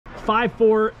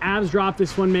5-4, Avs dropped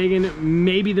this one, Megan.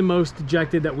 Maybe the most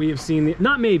dejected that we have seen.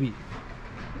 Not maybe.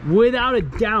 Without a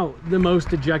doubt, the most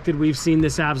dejected we've seen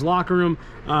this Avs locker room.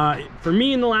 For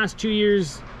me in the last 2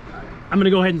 years, I'm going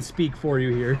to go ahead and speak for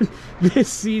you here. This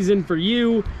season for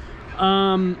you,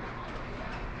 I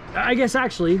guess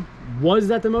actually, was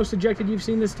that the most dejected you've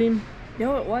seen this team?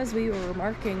 No, it was. We were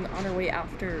remarking on our way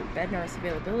after Bednar's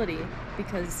availability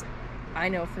because I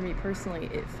know for me personally,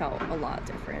 it felt a lot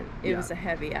different. It was a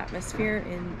heavy atmosphere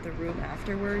in the room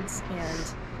afterwards,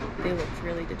 and they looked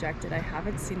really dejected. I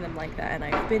haven't seen them like that, and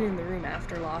I've been in the room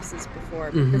after losses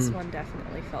before, but this one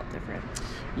definitely felt different.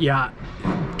 Yeah,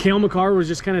 Cale Makar was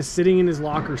just kind of sitting in his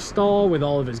locker stall with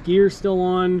all of his gear still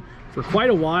on for quite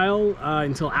a while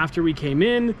until after we came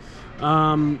in.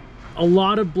 A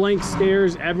lot of blank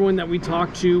stares. Everyone that we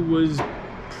talked to was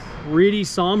pretty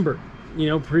somber, you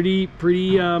know, pretty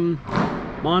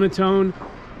monotone.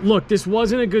 Look, this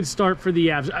wasn't a good start for the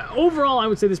Avs. Overall, I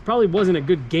would say this probably wasn't a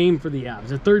good game for the Avs.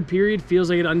 The third period feels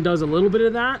like it undoes a little bit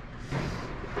of that.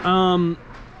 But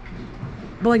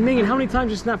like, Megan, how many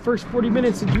times just in that first 40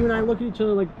 minutes did you and I look at each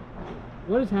other like,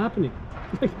 what is happening?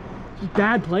 Like, just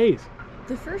bad plays.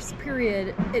 The first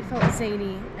period, it felt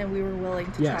zany, and we were willing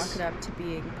to chalk it up to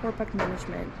being poor puck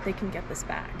management. They can get this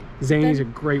back. Zany's a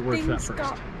great word for that first. Things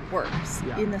got worse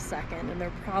in the second, and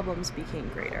their problems became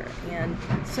greater. And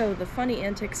so the funny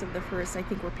antics of the first, I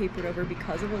think, were papered over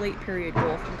because of a late period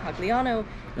goal from Cogliano.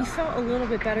 You felt a little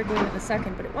bit better going to the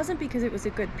second, but it wasn't because it was a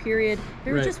good period.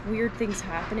 There were just weird things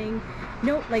happening.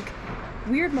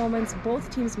 Weird moments.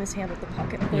 Both teams mishandled the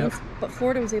puck at points, but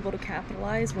Florida was able to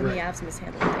capitalize when the Avs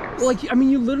mishandled theirs. Well, like, I mean,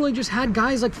 you literally just had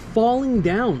guys like falling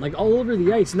down, like all over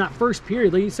the ice in that first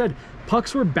period. Like you said,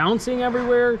 pucks were bouncing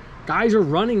everywhere. Guys are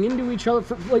running into each other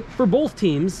for both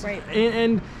teams. Right.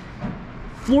 And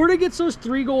Florida gets those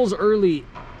 3 goals early.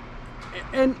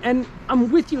 And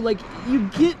I'm with you. Like, you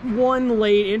get one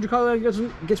late. Andrew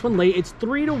Cogliano gets one late. It's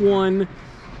 3-1.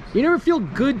 You never feel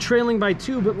good trailing by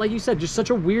 2, but like you said, just such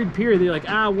a weird period that you're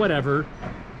like, whatever.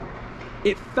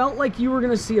 It felt like you were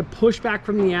going to see a pushback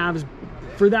from the Avs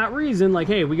for that reason. Like,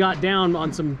 hey, we got down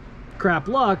on some crap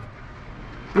luck.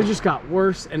 It just got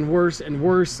worse and worse and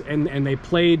worse, and they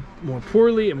played more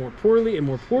poorly and more poorly and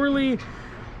more poorly.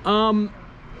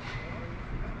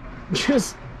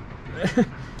 Just,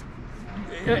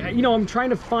 you know, I'm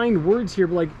trying to find words here,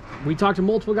 but like, we talked to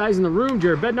multiple guys in the room.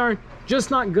 Jared Bednar, just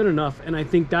not good enough, and I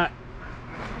think that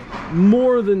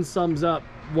more than sums up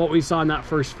what we saw in that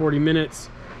first 40 minutes.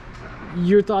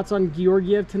 Your thoughts on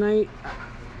Georgiev tonight?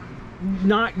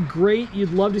 Not great.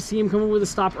 You'd love to see him come in with a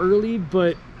stop early,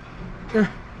 but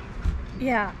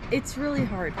yeah, it's really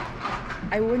hard.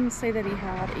 I wouldn't say that he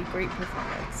had a great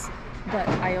performance, but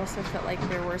I also felt like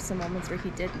there were some moments where he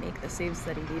did make the saves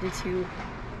that he needed to.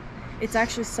 It's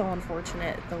actually so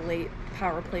unfortunate, the late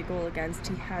power play goal against.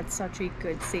 He had such a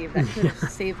good save that could have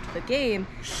saved the game,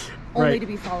 only to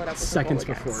be followed up with seconds a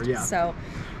goal before. against. So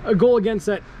a goal against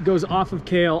that goes off of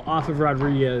Cale, off of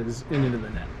Rodriguez, and into the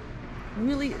net.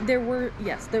 Really, there were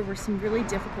some really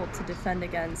difficult to defend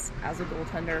against as a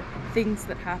goaltender. Things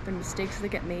that happen, mistakes that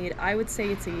get made. I would say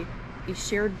it's a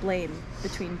shared blame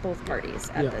between both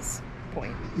parties at this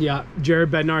point. Yeah,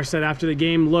 Jared Bednar said after the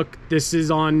game, look, this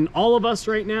is on all of us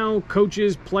right now,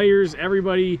 coaches, players,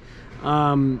 everybody.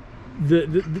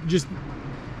 Just,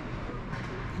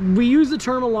 we use the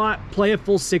term a lot, play a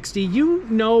full 60. You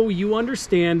know, you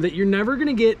understand that you're never going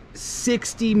to get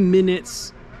 60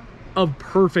 minutes of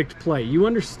perfect play. You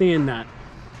understand that.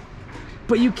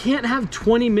 But you can't have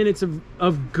 20 minutes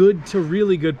of good to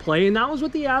really good play, and that was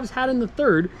what the Avs had in the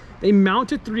third. They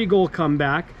mount a 3-goal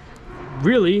comeback.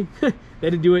 Really, they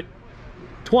had to do it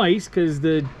twice because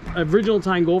the original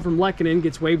tying goal from Lehkonen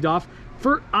gets waved off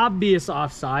for obvious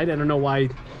offside. I don't know why.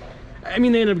 I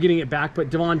mean, they ended up getting it back, but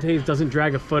Devontae doesn't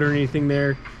drag a foot or anything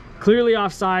there. Clearly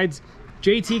offsides.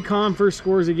 JT Compher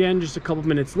scores again just a couple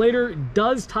minutes later.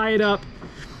 Does tie it up.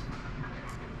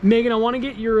 Megan, I want to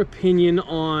get your opinion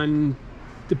on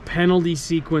the penalty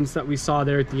sequence that we saw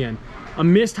there at the end. A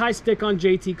missed high stick on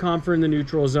JT Compher in the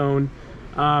neutral zone.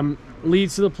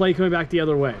 Leads to the play coming back the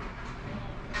other way.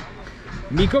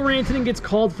 Mikko Rantanen gets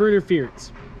called for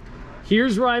interference.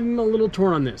 Here's where I'm a little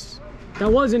torn on this.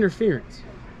 That was interference.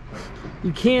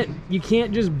 You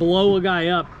can't just blow a guy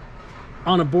up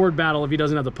on a board battle if he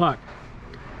doesn't have the puck.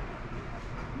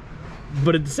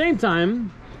 But at the same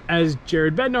time, as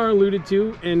Jared Bednar alluded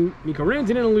to and Mikko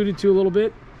Rantanen alluded to a little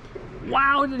bit,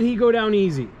 wow, did he go down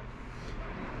easy.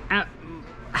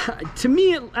 To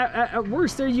me, at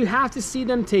worst there, you have to see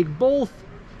them take both.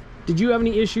 Did you have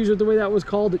any issues with the way that was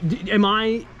called? Am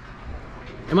I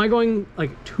Am I going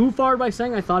like too far by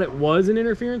saying I thought it was an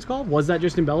interference call? Was that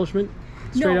just embellishment?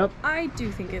 Straight up? I do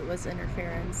think it was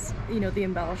interference. You know, the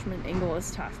embellishment angle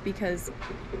is tough because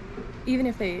even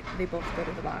if they both go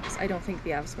to the box, I don't think the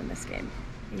Avs win this game.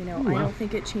 You know, I don't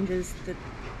think it changes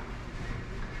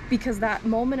because that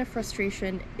moment of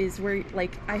frustration is where,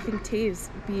 like, I think Taves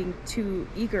being too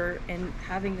eager and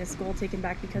having this goal taken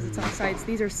back because it's offsides,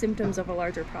 these are symptoms of a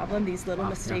larger problem. These little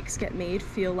mistakes get made,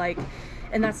 feel like,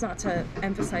 and that's not to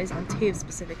emphasize on Taves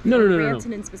specifically,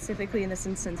 Rantanen specifically in this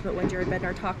instance, but when Jared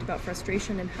Bednar talked about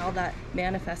frustration and how that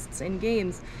manifests in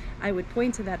games, I would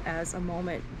point to that as a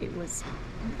moment it was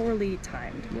poorly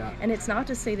timed. Yeah. And it's not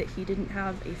to say that he didn't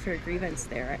have a fair grievance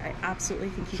there. I absolutely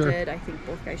think he did. I think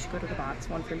both guys should go to the box,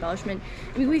 one for embellishment.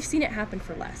 I mean, we've seen it happen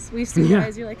for less. We've seen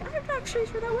guys, you're like, I'm not actually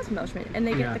sure that was embellishment, and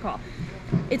they get the call.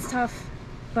 It's tough,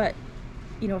 but,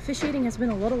 you know, officiating has been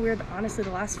a little weird, honestly,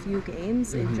 the last few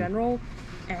games in general,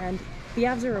 and the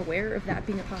Avs are aware of that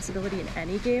being a possibility in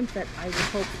any game, that I would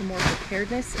hope for more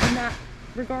preparedness in that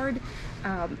regard.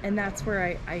 And that's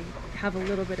where I have a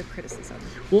little bit of criticism.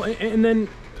 Well, and then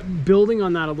building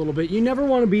on that a little bit, you never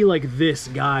want to be like this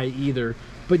guy either.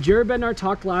 But Jared Bednar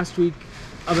talked last week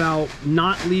about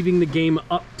not leaving the game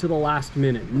up to the last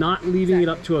minute, not leaving it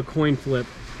up to a coin flip.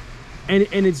 And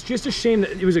it's just a shame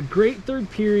that it was a great third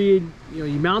period. You know,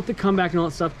 you mount the comeback and all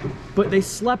that stuff, but they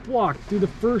sleptwalked through the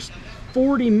first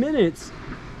 40 minutes.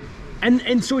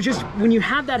 And so it's just, when you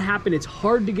have that happen, it's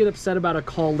hard to get upset about a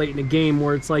call late in a game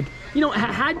where it's like, you know,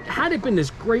 had it been this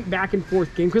great back and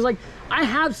forth game, because like I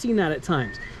have seen that at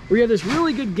times where you have this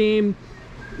really good game,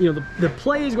 you know, the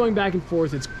play is going back and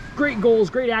forth, it's great goals,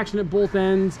 great action at both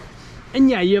ends, and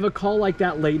yeah, you have a call like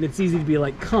that late and it's easy to be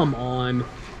like, come on,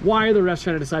 why are the refs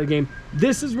trying to decide a game?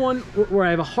 This is one where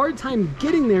I have a hard time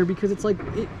getting there because it's like,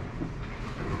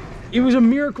 it was a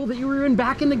miracle that you were even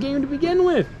back in the game to begin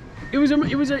with. It was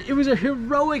a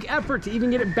heroic effort to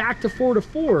even get it back to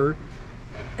 4-4,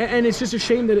 and it's just a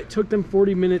shame that it took them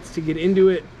 40 minutes to get into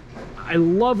it. I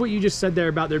love what you just said there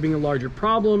about there being a larger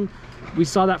problem. We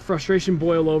saw that frustration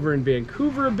boil over in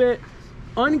Vancouver a bit.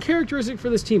 Uncharacteristic for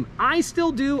this team. I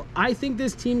still do. I think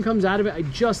this team comes out of it. I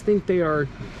just think they are.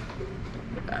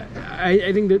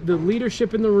 I think that the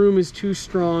leadership in the room is too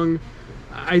strong.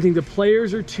 I think the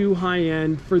players are too high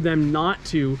end for them not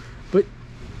to. But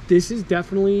this is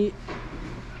definitely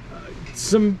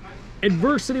some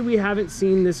adversity we haven't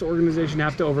seen this organization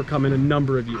have to overcome in a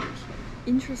number of years.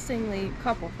 Interestingly, a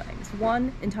couple things.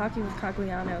 One, in talking with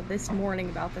Cogliano this morning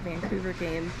about the Vancouver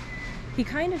game, he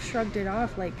kind of shrugged it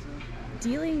off like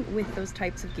dealing with those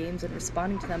types of games and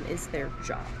responding to them is their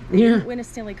job. They didn't win a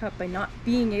Stanley Cup by not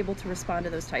being able to respond to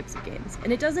those types of games.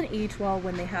 And it doesn't age well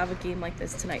when they have a game like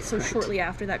this tonight, so shortly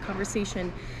after that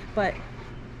conversation. But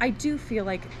I do feel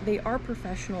like they are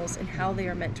professionals in how they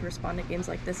are meant to respond to games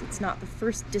like this. It's not the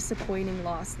first disappointing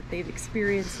loss that they've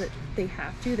experienced that they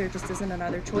have to. There just isn't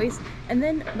another choice. And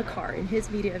then Makar, in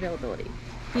his media availability,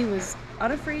 he was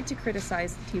unafraid to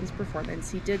criticize the team's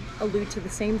performance. He did allude to the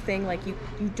same thing, like you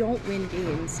don't win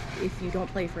games if you don't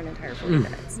play for an entire 40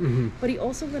 minutes. But he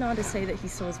also went on to say that he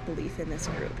still has belief in this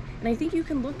group. And I think you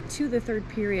can look to the third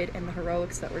period and the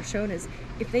heroics that were shown as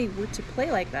if they were to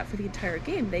play like that for the entire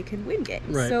game, they can win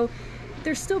games. Right. So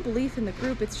there's still belief in the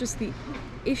group. It's just the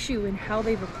issue in how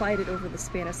they've applied it over the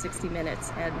span of 60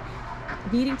 minutes and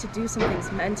needing to do some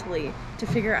things mentally to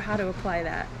figure out how to apply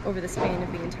that over the span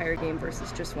of the entire game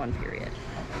versus just one period.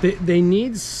 They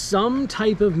need some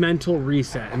type of mental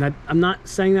reset, and that, I'm not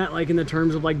saying that like in the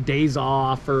terms of like days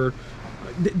off, or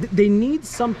they need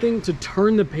something to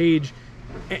turn the page.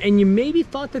 And you maybe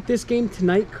thought that this game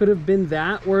tonight could have been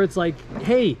that, where it's like,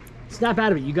 hey, snap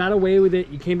out of it, you got away with it,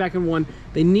 you came back and won.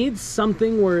 They need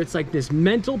something where it's like this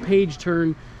mental page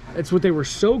turn. It's what they were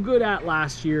so good at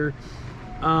last year.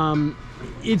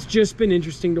 It's just been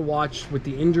interesting to watch with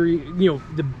the injury, you know,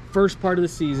 the first part of the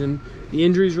season, the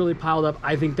injuries really piled up.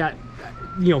 I think that,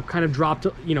 you know, kind of dropped,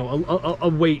 you know, a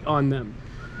weight on them.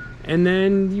 And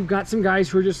then you've got some guys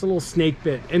who are just a little snake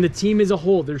bit, and the team as a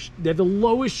whole, they have the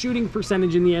lowest shooting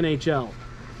percentage in the NHL.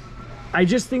 I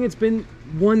just think it's been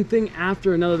one thing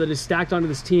after another that is stacked onto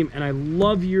this team. And I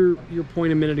love your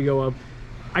point a minute ago of,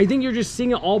 I think you're just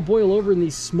seeing it all boil over in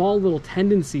these small little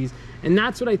tendencies. And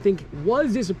that's what I think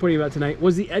was disappointing about tonight,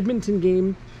 was the Edmonton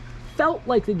game felt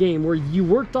like the game where you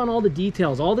worked on all the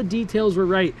details. All the details were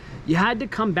right. You had to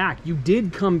come back. You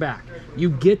did come back.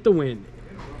 You get the win.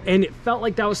 And it felt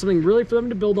like that was something really for them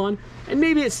to build on. And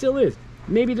maybe it still is.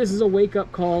 Maybe this is a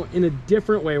wake-up call in a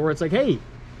different way where it's like, hey,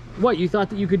 what, you thought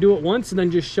that you could do it once and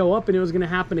then just show up and it was going to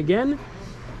happen again?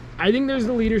 I think there's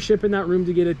the leadership in that room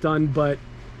to get it done, but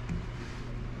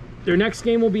their next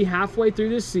game will be halfway through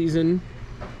this season.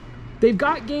 They've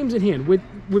got games in hand.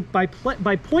 By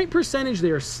point percentage,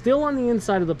 they are still on the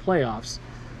inside of the playoffs.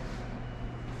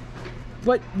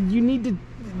 But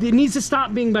it needs to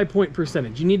stop being by point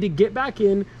percentage. You need to get back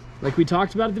in, like we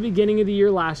talked about at the beginning of the year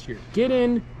last year. Get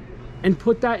in and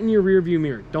put that in your rearview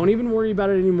mirror. Don't even worry about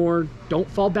it anymore. Don't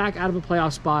fall back out of a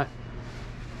playoff spot.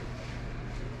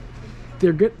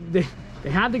 They're good. They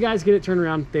have the guys get it turned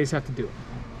around. They just have to do it.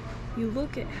 You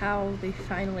look at how they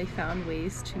finally found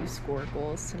ways to score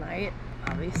goals tonight.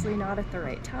 Obviously not at the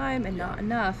right time and not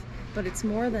enough, but it's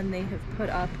more than they have put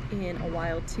up in a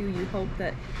while too. You hope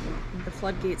that the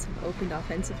floodgates have opened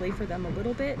offensively for them a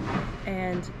little bit,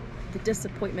 and the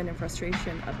disappointment and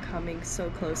frustration of coming so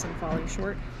close and falling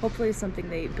short hopefully is something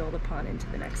they build upon into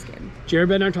the next game. Jared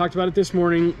Bednar talked about it this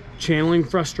morning, channeling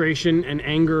frustration and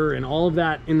anger and all of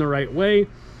that in the right way.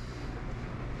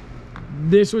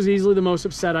 This was easily the most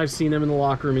upset I've seen them in the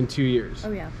locker room in 2 years.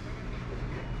 Oh, yeah.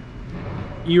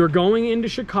 You are going into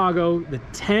Chicago, the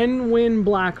 10-win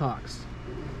Blackhawks.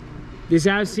 This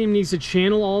Avs team needs to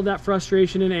channel all of that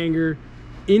frustration and anger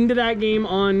into that game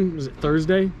on, was it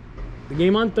Thursday? The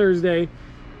game on Thursday.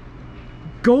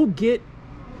 Go get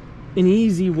an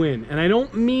easy win. And I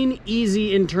don't mean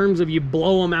easy in terms of you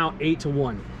blow them out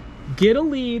 8-1. Get a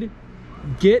lead,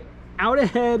 get out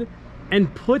ahead,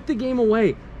 and put the game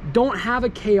away. Don't have a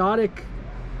chaotic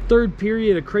third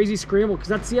period, a crazy scramble, because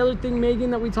that's the other thing,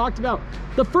 Megan, that we talked about.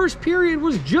 The first period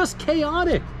was just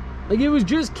chaotic. Like, it was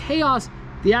just chaos.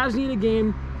 The Avs need a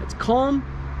game that's calm.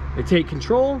 They take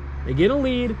control, they get a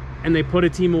lead, and they put a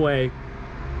team away.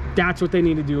 That's what they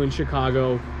need to do in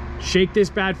Chicago. Shake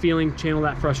this bad feeling, channel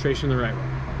that frustration the right way.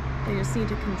 They just need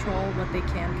to control what they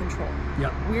can control.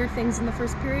 Yep. Weird things in the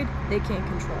first period, they can't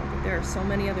control. But there are so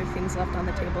many other things left on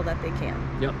the table that they can.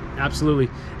 Yep, absolutely.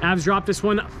 Avs dropped this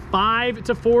one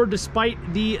 5-4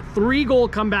 despite the 3-goal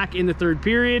comeback in the third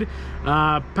period.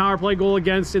 Power play goal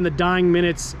against in the dying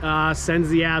minutes sends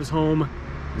the Avs home.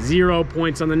 0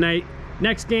 points on the night.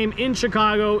 Next game in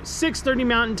Chicago, 6:30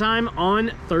 Mountain Time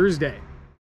on Thursday.